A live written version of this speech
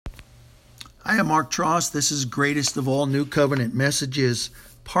Hi, I'm Mark Tross. This is Greatest of All New Covenant Messages,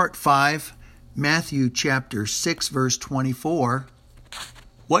 Part 5, Matthew chapter 6, verse 24.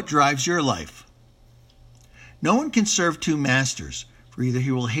 What drives your life? No one can serve two masters, for either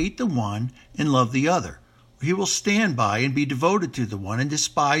he will hate the one and love the other, or he will stand by and be devoted to the one and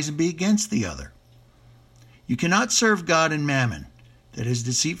despise and be against the other. You cannot serve God and mammon, that is,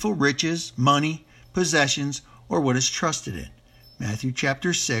 deceitful riches, money, possessions, or what is trusted in. Matthew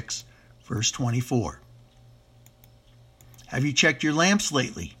chapter 6, verse 24. Have you checked your lamps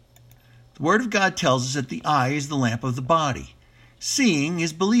lately? The Word of God tells us that the eye is the lamp of the body. Seeing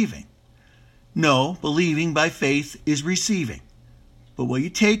is believing. No, believing by faith is receiving. But what you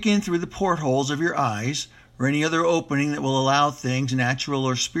take in through the portholes of your eyes, or any other opening that will allow things, natural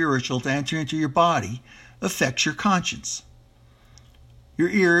or spiritual, to enter into your body, affects your conscience. Your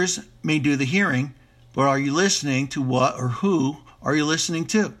ears may do the hearing, but are you listening to what or who are you listening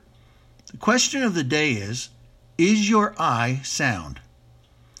to? The question of the day is your eye sound?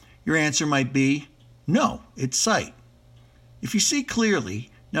 Your answer might be, no, it's sight. If you see clearly,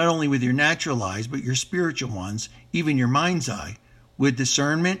 not only with your natural eyes, but your spiritual ones, even your mind's eye, with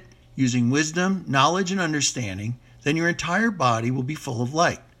discernment, using wisdom, knowledge, and understanding, then your entire body will be full of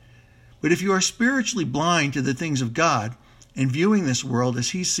light. But if you are spiritually blind to the things of God, and viewing this world as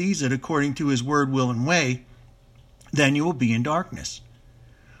He sees it according to His word, will, and way, then you will be in darkness.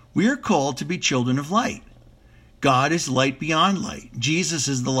 We are called to be children of light. God is light beyond light. Jesus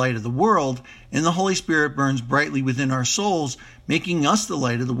is the light of the world, and the Holy Spirit burns brightly within our souls, making us the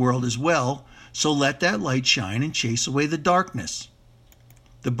light of the world as well. So let that light shine and chase away the darkness.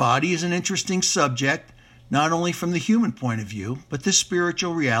 The body is an interesting subject, not only from the human point of view, but the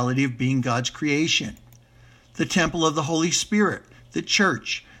spiritual reality of being God's creation. The temple of the Holy Spirit, the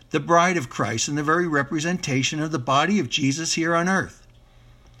church, the bride of Christ, and the very representation of the body of Jesus here on earth.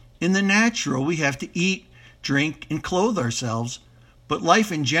 In the natural, we have to eat, drink, and clothe ourselves, but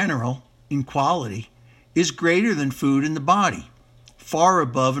life in general, in quality, is greater than food in the body, far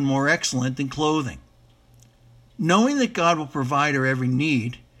above and more excellent than clothing. Knowing that God will provide our every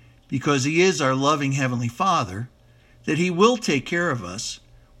need, because He is our loving Heavenly Father, that He will take care of us,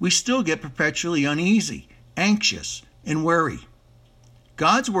 we still get perpetually uneasy, anxious, and worry.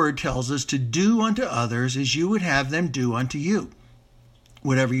 God's Word tells us to do unto others as you would have them do unto you.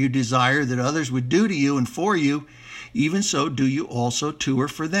 Whatever you desire that others would do to you and for you, even so do you also to or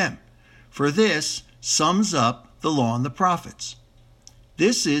for them. For this sums up the law and the prophets.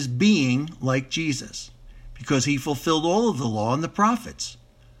 This is being like Jesus, because He fulfilled all of the law and the prophets.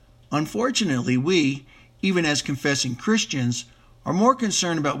 Unfortunately, we, even as confessing Christians, are more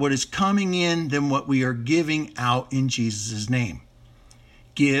concerned about what is coming in than what we are giving out in Jesus' name.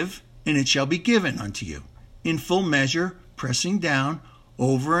 Give, and it shall be given unto you, in full measure, pressing down,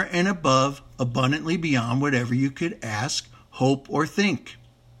 over and above, abundantly beyond whatever you could ask, hope, or think.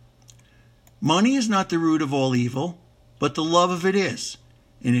 Money is not the root of all evil, but the love of it is.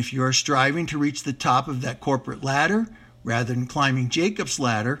 And if you are striving to reach the top of that corporate ladder, rather than climbing Jacob's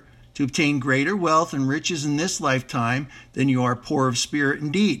ladder, to obtain greater wealth and riches in this lifetime, then you are poor of spirit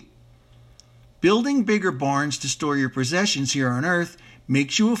indeed. Building bigger barns to store your possessions here on earth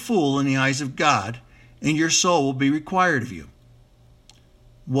makes you a fool in the eyes of God, and your soul will be required of you.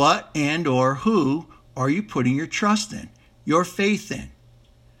 What and or who are you putting your trust in, your faith in?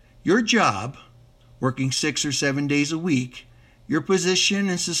 Your job, working 6 or 7 days a week, your position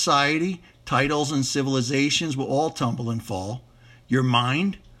in society, titles and civilizations will all tumble and fall. Your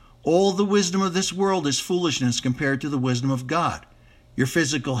mind, all the wisdom of this world is foolishness compared to the wisdom of God. Your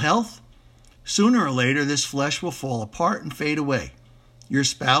physical health, sooner or later this flesh will fall apart and fade away. Your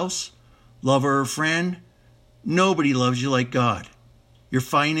spouse, lover or friend, nobody loves you like God. Your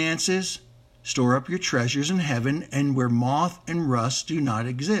finances, store up your treasures in heaven, and where moth and rust do not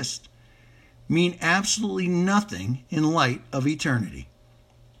exist, mean absolutely nothing in light of eternity.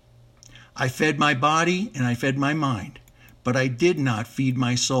 I fed my body and I fed my mind, but I did not feed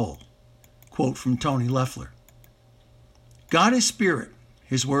my soul. Quote from Tony Leffler. God is spirit.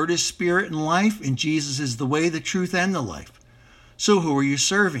 His word is spirit and life, and Jesus is the way, the truth, and the life. So who are you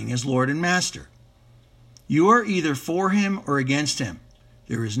serving as Lord and Master? You are either for Him or against Him.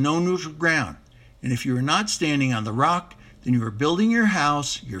 There is no neutral ground, and if you are not standing on the rock, then you are building your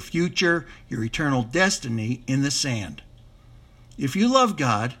house, your future, your eternal destiny in the sand. If you love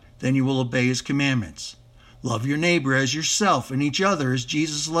God, then you will obey His commandments. Love your neighbor as yourself and each other as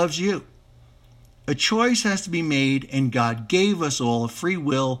Jesus loves you. A choice has to be made, and God gave us all a free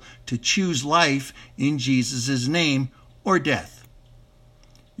will to choose life in Jesus' name or death.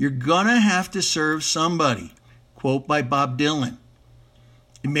 You're going to have to serve somebody. Quote by Bob Dylan.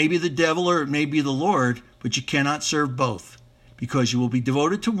 It may be the devil or it may be the Lord, but you cannot serve both, because you will be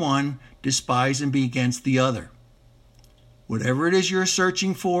devoted to one, despise and be against the other. Whatever it is you're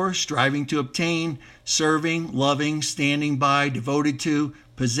searching for, striving to obtain, serving, loving, standing by, devoted to,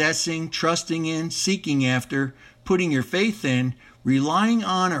 possessing, trusting in, seeking after, putting your faith in, relying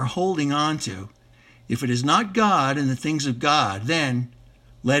on or holding on to, if it is not God and the things of God, then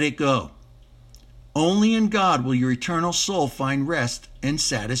let it go. Only in God will your eternal soul find rest and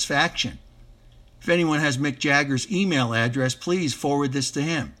satisfaction. If anyone has Mick Jagger's email address, please forward this to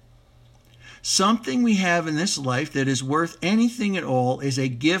him. Something we have in this life that is worth anything at all is a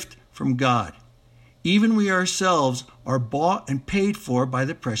gift from God. Even we ourselves are bought and paid for by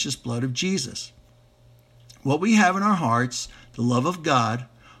the precious blood of Jesus. What we have in our hearts, the love of God,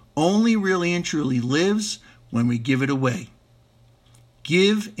 only really and truly lives when we give it away.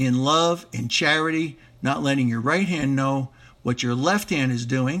 Give in love, in charity, not letting your right hand know what your left hand is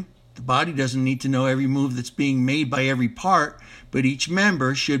doing. The body doesn't need to know every move that's being made by every part, but each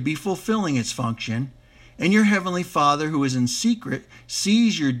member should be fulfilling its function. And your heavenly Father, who is in secret,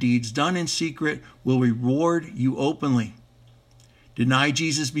 sees your deeds done in secret, will reward you openly. Deny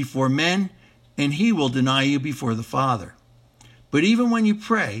Jesus before men, and he will deny you before the Father. But even when you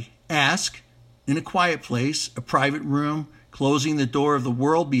pray, ask in a quiet place, a private room, closing the door of the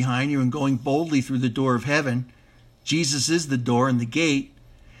world behind you and going boldly through the door of heaven. Jesus is the door and the gate.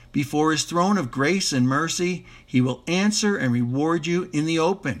 Before his throne of grace and mercy, he will answer and reward you in the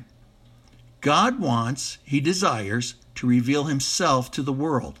open. God wants, he desires, to reveal himself to the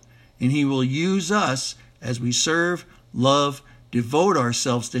world, and he will use us as we serve, love, devote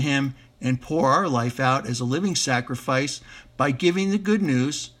ourselves to him, and pour our life out as a living sacrifice by giving the good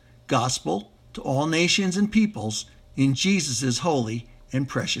news, gospel, to all nations and peoples in Jesus' holy and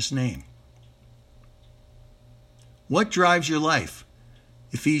precious name. What drives your life?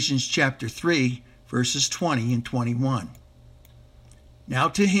 Ephesians chapter 3, verses 20 and 21. Now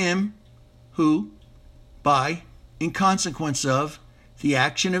to him who, by, in consequence of, the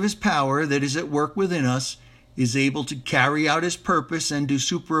action of his power that is at work within us, is able to carry out his purpose and do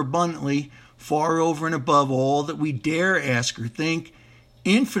superabundantly, far over and above all that we dare ask or think,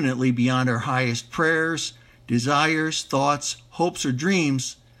 infinitely beyond our highest prayers, desires, thoughts, hopes, or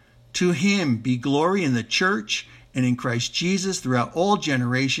dreams, to him be glory in the church and in Christ Jesus throughout all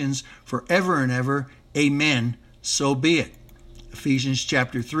generations, forever and ever. Amen. So be it. Ephesians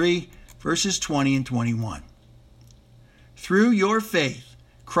chapter 3, verses 20 and 21. Through your faith,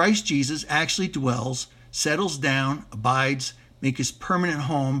 Christ Jesus actually dwells, settles down, abides, makes his permanent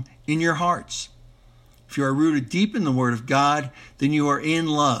home in your hearts. If you are rooted deep in the Word of God, then you are in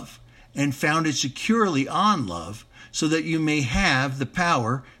love and founded securely on love, so that you may have the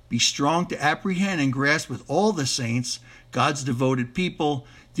power, be strong to apprehend and grasp with all the saints, God's devoted people,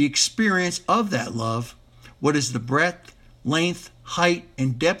 the experience of that love, what is the breadth, length, height,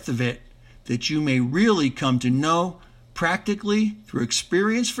 and depth of it, that you may really come to know, practically, through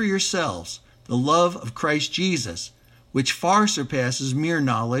experience for yourselves, the love of Christ Jesus, which far surpasses mere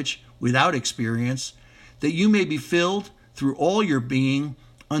knowledge without experience, that you may be filled through all your being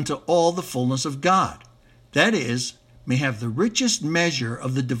unto all the fullness of God. That is, may have the richest measure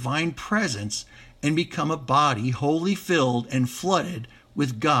of the divine presence and become a body wholly filled and flooded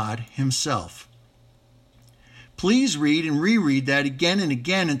with God himself. Please read and reread that again and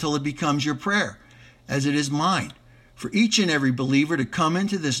again until it becomes your prayer, as it is mine, for each and every believer to come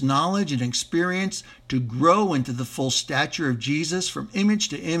into this knowledge and experience, to grow into the full stature of Jesus from image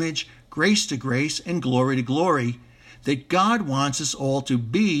to image, grace to grace, and glory to glory, that God wants us all to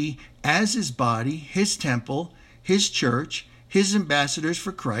be as his body, his temple, his church, his ambassadors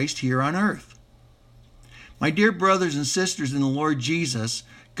for Christ here on earth. My dear brothers and sisters in the Lord Jesus,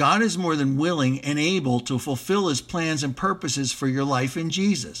 God is more than willing and able to fulfill his plans and purposes for your life in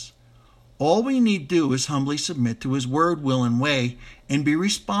Jesus. All we need do is humbly submit to his word, will, and way, and be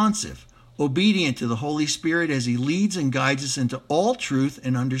responsive, obedient to the Holy Spirit as he leads and guides us into all truth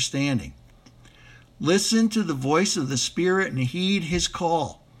and understanding. Listen to the voice of the Spirit and heed his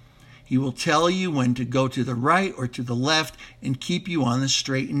call. He will tell you when to go to the right or to the left and keep you on the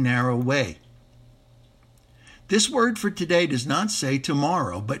straight and narrow way. This word for today does not say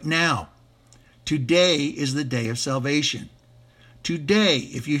tomorrow, but now. Today is the day of salvation. Today,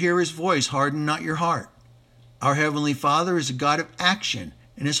 if you hear his voice, harden not your heart. Our Heavenly Father is a God of action,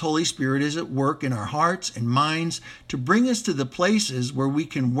 and his Holy Spirit is at work in our hearts and minds to bring us to the places where we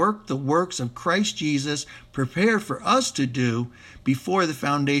can work the works of Christ Jesus prepared for us to do before the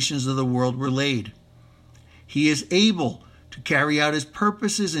foundations of the world were laid. He is able to carry out his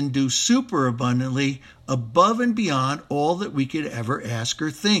purposes and do superabundantly above and beyond all that we could ever ask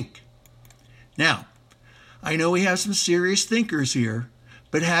or think. Now, I know we have some serious thinkers here,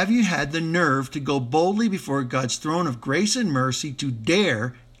 but have you had the nerve to go boldly before God's throne of grace and mercy to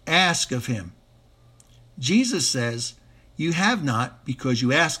dare ask of him? Jesus says, "You have not because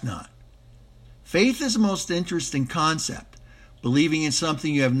you ask not." Faith is a most interesting concept, believing in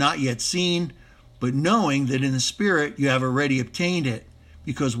something you have not yet seen, but knowing that in the Spirit you have already obtained it,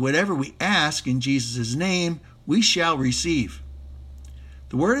 because whatever we ask in Jesus' name, we shall receive.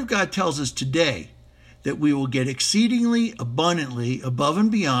 The Word of God tells us today that we will get exceedingly abundantly above and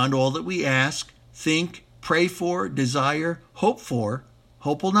beyond all that we ask, think, pray for, desire, hope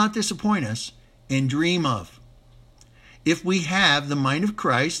will not disappoint us, and dream of. If we have the mind of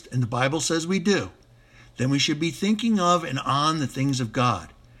Christ, and the Bible says we do, then we should be thinking of and on the things of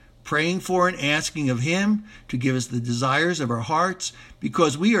God, praying for and asking of him to give us the desires of our hearts,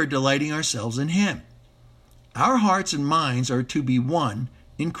 because we are delighting ourselves in him. Our hearts and minds are to be one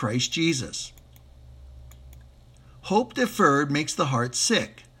in Christ Jesus. Hope deferred makes the heart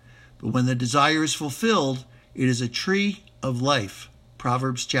sick, but when the desire is fulfilled, it is a tree of life.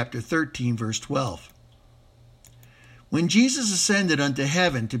 Proverbs chapter 13, verse 12. When Jesus ascended unto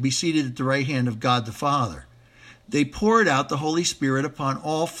heaven to be seated at the right hand of God the Father, they poured out the Holy Spirit upon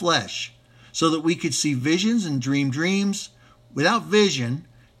all flesh, so that we could see visions and dream dreams. Without vision,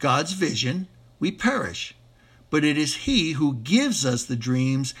 God's vision, we perish. But it is he who gives us the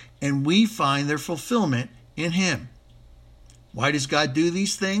dreams, and we find their fulfillment in him. Why does God do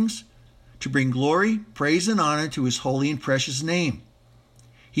these things? To bring glory, praise, and honor to his holy and precious name.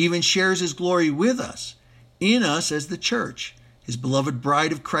 He even shares his glory with us, in us as the church, his beloved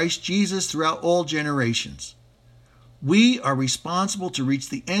bride of Christ Jesus throughout all generations. We are responsible to reach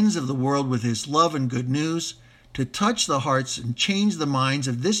the ends of the world with his love and good news, to touch the hearts and change the minds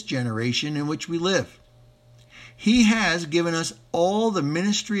of this generation in which we live. He has given us all the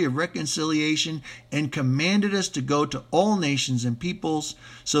ministry of reconciliation and commanded us to go to all nations and peoples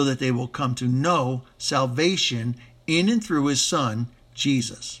so that they will come to know salvation in and through his Son,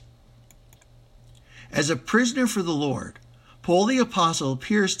 Jesus. As a prisoner for the Lord, Paul the Apostle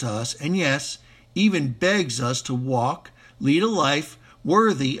appears to us and, yes, even begs us to walk, lead a life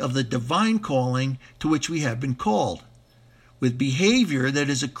worthy of the divine calling to which we have been called, with behavior that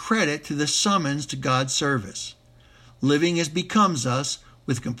is a credit to the summons to God's service. Living as becomes us,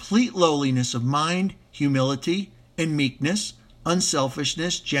 with complete lowliness of mind, humility, and meekness,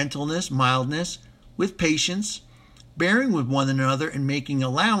 unselfishness, gentleness, mildness, with patience, bearing with one another and making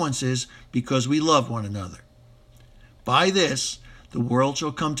allowances because we love one another. By this, the world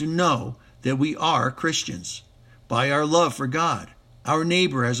shall come to know that we are Christians, by our love for God, our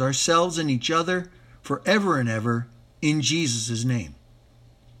neighbor as ourselves and each other, forever and ever, in Jesus' name.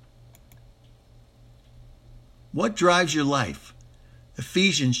 What drives your life?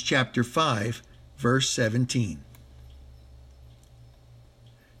 Ephesians chapter 5, verse 17.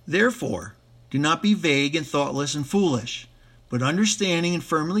 Therefore, do not be vague and thoughtless and foolish, but understanding and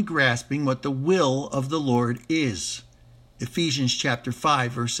firmly grasping what the will of the Lord is. Ephesians chapter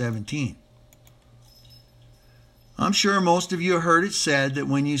 5, verse 17. I'm sure most of you have heard it said that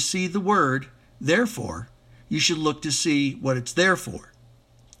when you see the word, therefore, you should look to see what it's there for.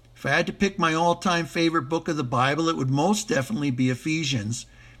 If I had to pick my all-time favorite book of the Bible, it would most definitely be Ephesians,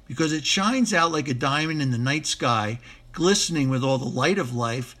 because it shines out like a diamond in the night sky, glistening with all the light of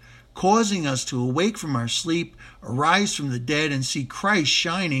life, causing us to awake from our sleep, arise from the dead, and see Christ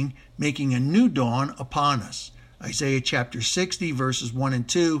shining, making a new dawn upon us. Isaiah chapter 60, verses 1 and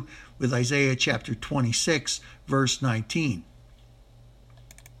 2, with Isaiah chapter 26, verse 19.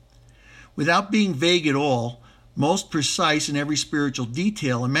 Without being vague at all, most precise in every spiritual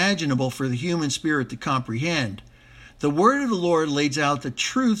detail imaginable for the human spirit to comprehend, the word of the Lord lays out the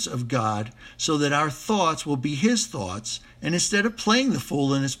truths of God so that our thoughts will be his thoughts, and instead of playing the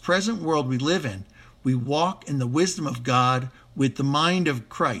fool in this present world we live in, we walk in the wisdom of God with the mind of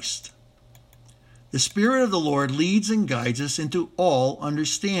Christ. The Spirit of the Lord leads and guides us into all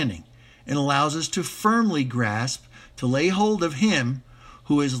understanding and allows us to firmly grasp, to lay hold of him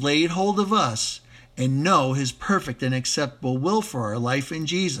who has laid hold of us, and know his perfect and acceptable will for our life in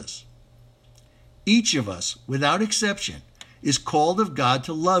Jesus. Each of us, without exception, is called of God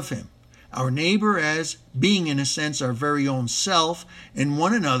to love him, our neighbor as being in a sense our very own self, and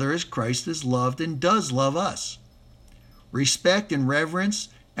one another as Christ has loved and does love us. Respect and reverence,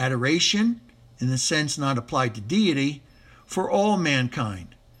 adoration, in the sense not applied to deity, for all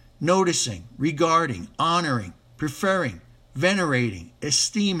mankind, noticing, regarding, honoring, preferring, venerating,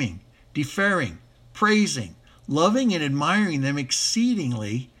 esteeming, deferring, praising, loving and admiring them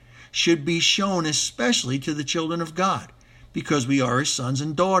exceedingly, should be shown especially to the children of God, because we are his sons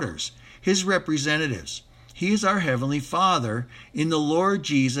and daughters, his representatives. He is our heavenly Father in the Lord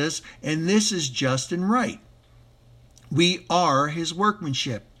Jesus, and this is just and right. We are his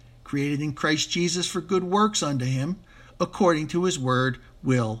workmanship, created in Christ Jesus for good works unto him, according to his word,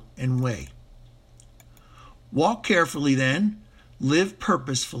 will, and way. Walk carefully then, live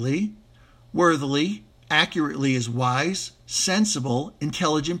purposefully, worthily, accurately as wise, sensible,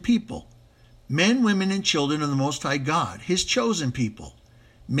 intelligent people, men, women, and children of the Most High God, his chosen people,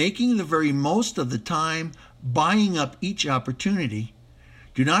 making the very most of the time, buying up each opportunity.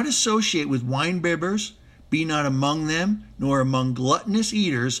 Do not associate with winebibbers, be not among them, nor among gluttonous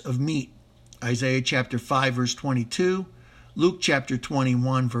eaters of meat. Isaiah chapter 5, verse 22, Luke chapter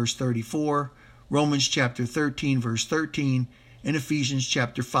 21, verse 34, Romans chapter 13, verse 13, and Ephesians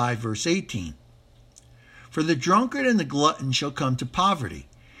chapter 5, verse 18. For the drunkard and the glutton shall come to poverty,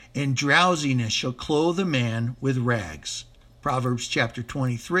 and drowsiness shall clothe a man with rags. Proverbs chapter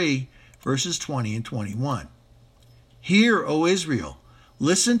 23, verses 20 and 21. Hear, O Israel,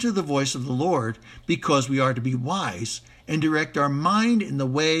 listen to the voice of the Lord, because we are to be wise and direct our mind in the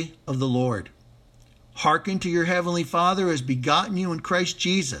way of the Lord. Hearken to your heavenly Father, who has begotten you in Christ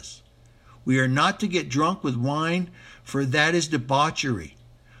Jesus. We are not to get drunk with wine, for that is debauchery,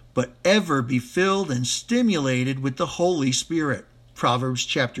 but ever be filled and stimulated with the Holy Spirit. Proverbs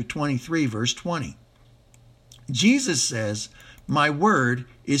chapter 23, verse 20. Jesus says, my word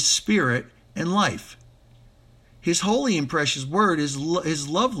is spirit and life. His holy and precious word is his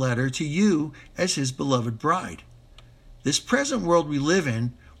love letter to you as his beloved bride. This present world we live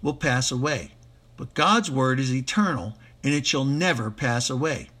in will pass away, but God's word is eternal, and it shall never pass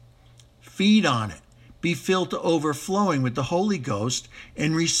away. Feed on it, be filled to overflowing with the Holy Ghost,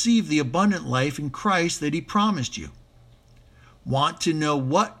 and receive the abundant life in Christ that he promised you. Want to know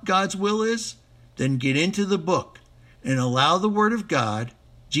what God's will is? Then get into the book and allow the Word of God,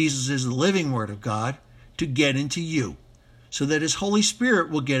 Jesus is the living Word of God, to get into you, so that his Holy Spirit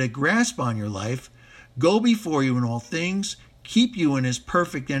will get a grasp on your life, go before you in all things, keep you in his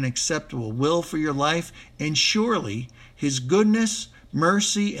perfect and acceptable will for your life, and surely his goodness,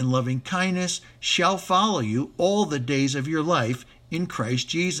 mercy, and loving kindness shall follow you all the days of your life in Christ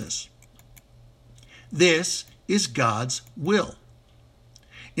Jesus. This is God's will.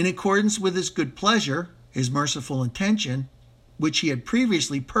 In accordance with his good pleasure, his merciful intention, which he had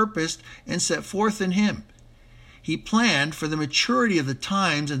previously purposed and set forth in him, he planned for the maturity of the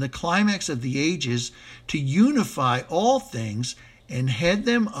times and the climax of the ages to unify all things and head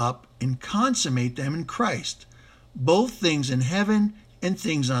them up and consummate them in Christ, both things in heaven and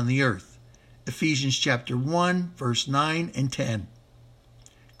things on the earth. Ephesians chapter 1, verse 9 and 10.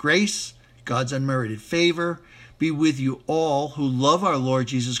 Grace, God's unmerited favor, be with you all who love our Lord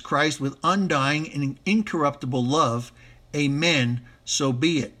Jesus Christ with undying and incorruptible love. Amen. So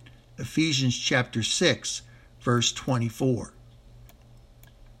be it. Ephesians chapter 6, verse 24.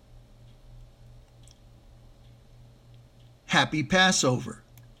 Happy Passover.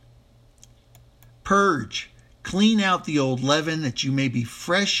 Purge, clean out the old leaven, that you may be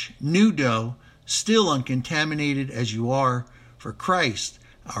fresh, new dough, still uncontaminated as you are, for Christ,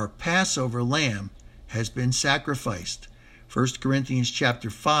 our Passover lamb, has been sacrificed. 1 Corinthians chapter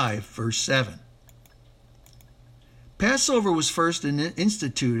 5, verse 7. Passover was first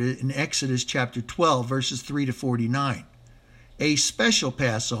instituted in Exodus chapter 12, verses 3 to 49. A special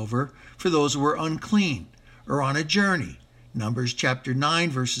Passover for those who were unclean or on a journey. Numbers chapter 9,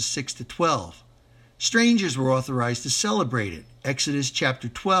 verses 6 to 12. Strangers were authorized to celebrate it. Exodus chapter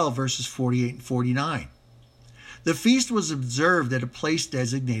 12, verses 48 and 49. The feast was observed at a place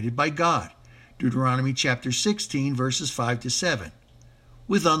designated by God. Deuteronomy chapter 16, verses 5 to 7.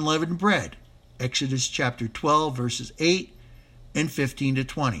 With unleavened bread. Exodus chapter 12, verses 8 and 15 to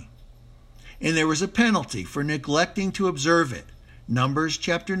 20. And there was a penalty for neglecting to observe it. Numbers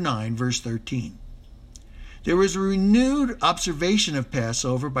chapter 9, verse 13. There was a renewed observation of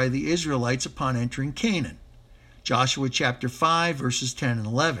Passover by the Israelites upon entering Canaan. Joshua chapter 5, verses 10 and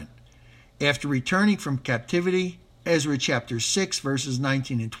 11. After returning from captivity, Ezra chapter 6, verses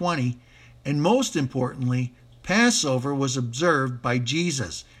 19 and 20. And most importantly, Passover was observed by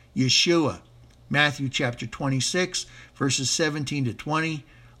Jesus, Yeshua. Matthew chapter 26, verses 17 to 20,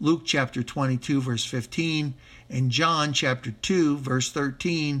 Luke chapter 22, verse 15, and John chapter 2, verse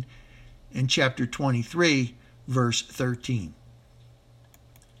 13, and chapter 23, verse 13.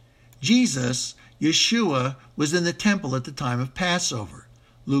 Jesus, Yeshua, was in the temple at the time of Passover.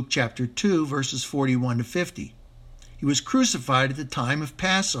 Luke chapter 2, verses 41 to 50. He was crucified at the time of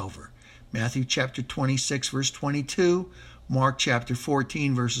Passover. Matthew chapter 26, verse 22, Mark chapter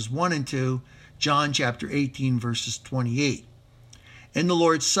 14, verses 1 and 2, John chapter 18, verses 28. And the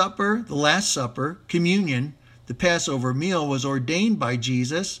Lord's Supper, the Last Supper, communion, the Passover meal was ordained by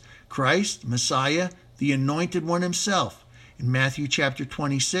Jesus, Christ, Messiah, the Anointed One himself, in Matthew chapter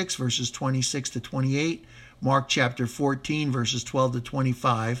 26, verses 26 to 28, Mark chapter 14, verses 12 to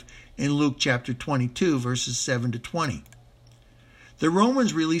 25, and Luke chapter 22, verses 7 to 20. The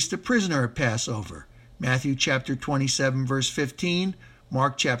Romans released a prisoner at Passover, Matthew chapter 27, verse 15,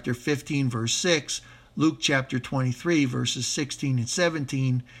 Mark chapter 15, verse 6, Luke chapter 23, verses 16 and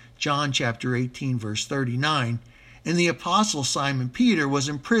 17, John chapter 18, verse 39, and the apostle Simon Peter was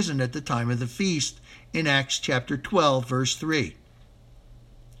imprisoned at the time of the feast in Acts chapter 12, verse 3.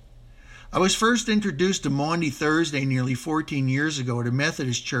 I was first introduced to Maundy Thursday nearly 14 years ago at a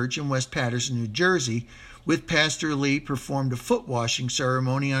Methodist church in West Paterson, New Jersey, with Pastor Lee performed a foot washing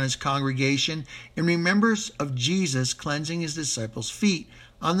ceremony on his congregation in remembrance of Jesus cleansing his disciples' feet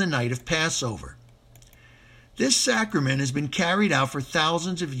on the night of Passover. This sacrament has been carried out for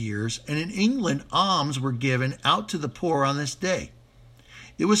thousands of years, and in England, alms were given out to the poor on this day.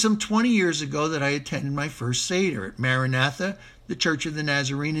 It was some 20 years ago that I attended my first Seder at Maranatha, the Church of the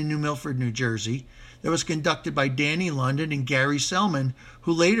Nazarene in New Milford, New Jersey, that was conducted by Danny London and Gary Selman,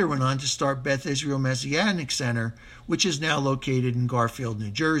 who later went on to start Beth Israel Messianic Center, which is now located in Garfield, New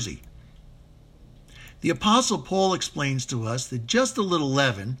Jersey. The Apostle Paul explains to us that just a little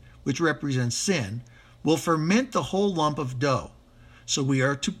leaven, which represents sin, will ferment the whole lump of dough. So we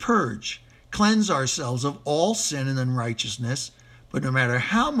are to purge, cleanse ourselves of all sin and unrighteousness, but no matter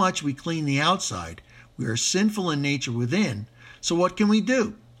how much we clean the outside, we are sinful in nature within. So what can we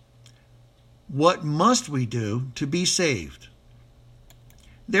do? What must we do to be saved?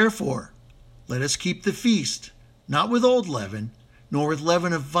 Therefore, let us keep the feast, not with old leaven, nor with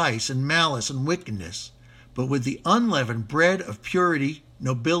leaven of vice and malice and wickedness, but with the unleavened bread of purity,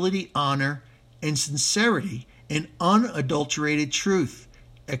 nobility, honor, and sincerity and unadulterated truth.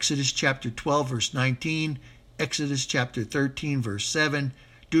 Exodus chapter 12, verse 19, Exodus chapter 13, verse 7,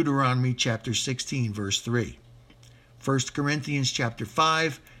 Deuteronomy chapter 16, verse 3, 1 Corinthians chapter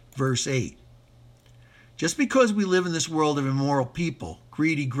 5, verse 8. Just because we live in this world of immoral people,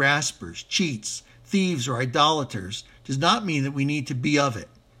 greedy graspers, cheats, thieves, or idolaters, does not mean that we need to be of it.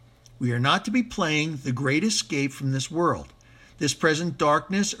 We are not to be playing the great escape from this world, this present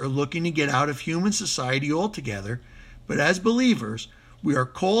darkness, or looking to get out of human society altogether, but as believers, we are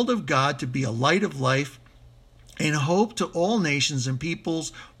called of God to be a light of life and hope to all nations and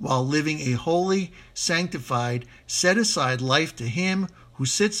peoples while living a holy, sanctified, set-aside life to Him who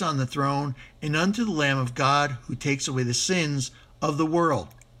sits on the throne and unto the Lamb of God who takes away the sins of the world.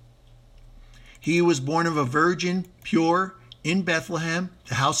 He who was born of a virgin, pure, in Bethlehem,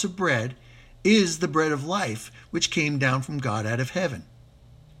 the house of bread, is the bread of life, which came down from God out of heaven.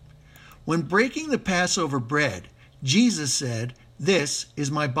 When breaking the Passover bread, Jesus said, "This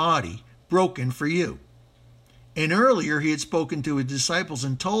is my body, broken for you." And earlier he had spoken to his disciples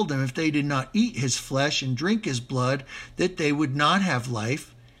and told them if they did not eat his flesh and drink his blood, that they would not have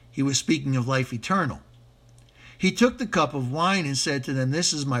life. He was speaking of life eternal. He took the cup of wine and said to them,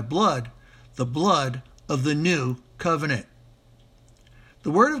 "This is my blood, the blood of the new covenant."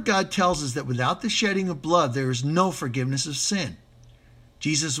 The Word of God tells us that without the shedding of blood, there is no forgiveness of sin.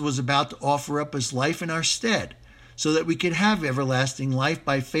 Jesus was about to offer up his life in our stead, so that we could have everlasting life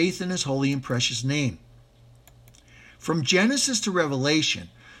by faith in his holy and precious name. From Genesis to Revelation,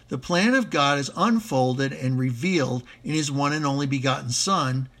 the plan of God is unfolded and revealed in his one and only begotten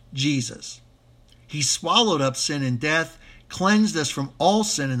Son, Jesus. He swallowed up sin and death, cleansed us from all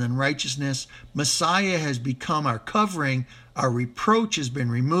sin and unrighteousness. Messiah has become our covering. Our reproach has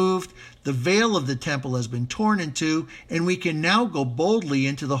been removed. The veil of the temple has been torn in two, and we can now go boldly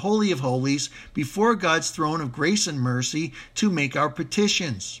into the Holy of Holies before God's throne of grace and mercy to make our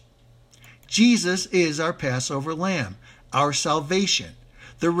petitions. Jesus is our Passover lamb, our salvation,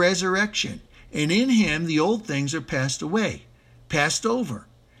 the resurrection, and in him the old things are passed away, passed over,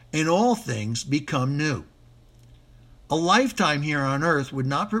 and all things become new. A lifetime here on earth would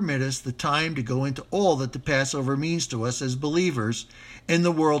not permit us the time to go into all that the Passover means to us as believers and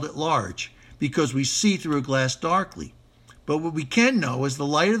the world at large, because we see through a glass darkly. But what we can know is the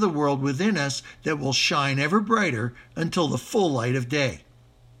light of the world within us that will shine ever brighter until the full light of day.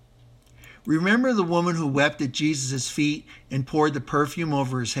 Remember the woman who wept at Jesus' feet and poured the perfume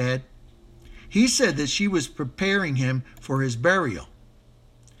over his head? He said that she was preparing him for his burial.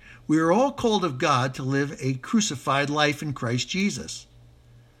 We are all called of God to live a crucified life in Christ Jesus.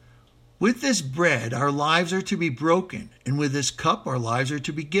 With this bread, our lives are to be broken, and with this cup, our lives are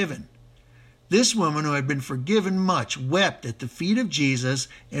to be given. This woman, who had been forgiven much, wept at the feet of Jesus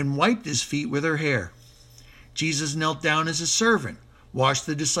and wiped his feet with her hair. Jesus knelt down as a servant, washed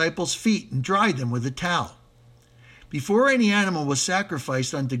the disciples' feet, and dried them with a towel. Before any animal was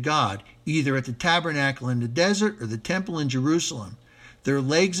sacrificed unto God, either at the tabernacle in the desert or the temple in Jerusalem, their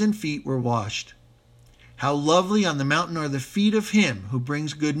legs and feet were washed. How lovely on the mountain are the feet of him who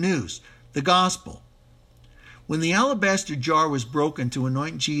brings good news, the gospel. When the alabaster jar was broken to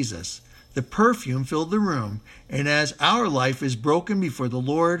anoint Jesus, the perfume filled the room, and as our life is broken before the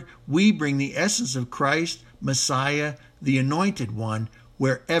Lord, we bring the essence of Christ, Messiah, the Anointed One,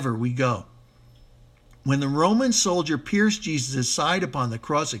 wherever we go. When the Roman soldier pierced Jesus' side upon the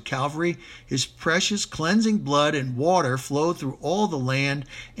cross at Calvary, his precious cleansing blood and water flowed through all the land,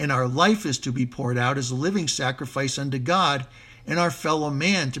 and our life is to be poured out as a living sacrifice unto God and our fellow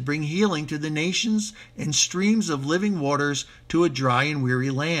man, to bring healing to the nations and streams of living waters to a dry and weary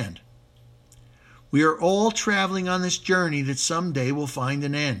land. We are all traveling on this journey that someday will find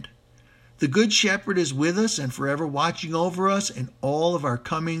an end. The Good Shepherd is with us and forever watching over us in all of our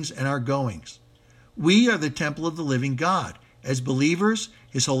comings and our goings. We are the temple of the living God. As believers,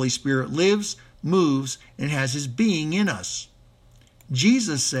 his Holy Spirit lives, moves, and has his being in us.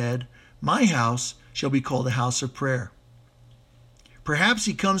 Jesus said, "My house shall be called a house of prayer." Perhaps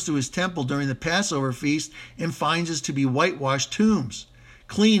he comes to his temple during the Passover feast and finds us to be whitewashed tombs,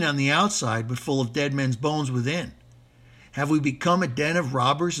 clean on the outside but full of dead men's bones within. Have we become a den of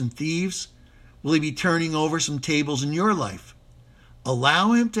robbers and thieves? Will he be turning over some tables in your life?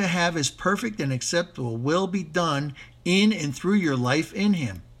 Allow him to have his perfect and acceptable will be done in and through your life in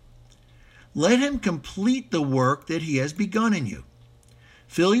him. Let him complete the work that he has begun in you.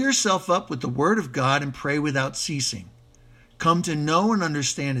 Fill yourself up with the Word of God and pray without ceasing. Come to know and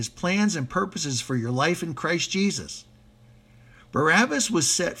understand his plans and purposes for your life in Christ Jesus. Barabbas was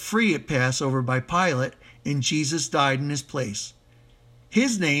set free at Passover by Pilate, and Jesus died in his place.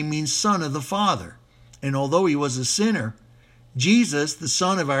 His name means Son of the Father, and although he was a sinner, Jesus, the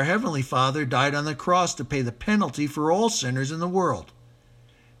Son of our Heavenly Father, died on the cross to pay the penalty for all sinners in the world.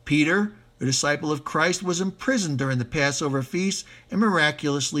 Peter, a disciple of Christ, was imprisoned during the Passover feast and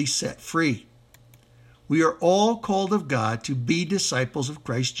miraculously set free. We are all called of God to be disciples of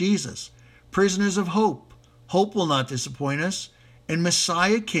Christ Jesus, prisoners of hope. Hope will not disappoint us, and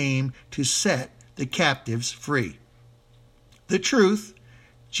Messiah came to set the captives free. The truth,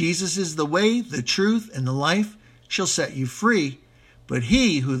 Jesus is the way, the truth, and the life, shall set you free, but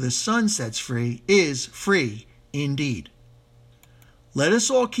he who the Son sets free is free indeed. Let us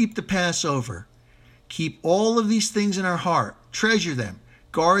all keep the Passover. Keep all of these things in our heart. Treasure them.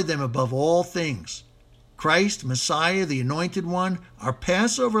 Guard them above all things. Christ, Messiah, the Anointed One, our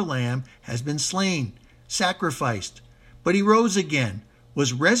Passover Lamb, has been slain, sacrificed, but he rose again,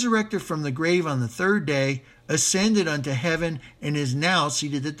 was resurrected from the grave on the third day, ascended unto heaven, and is now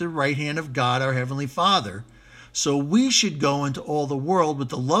seated at the right hand of God, our Heavenly Father. So we should go into all the world with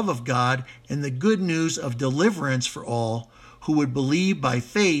the love of God and the good news of deliverance for all who would believe by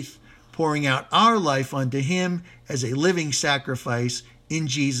faith, pouring out our life unto him as a living sacrifice in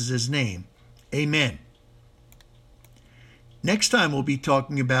Jesus' name. Amen. Next time we'll be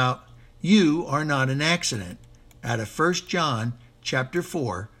talking about "You are not an accident" out of 1 John chapter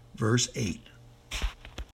 4, verse 8.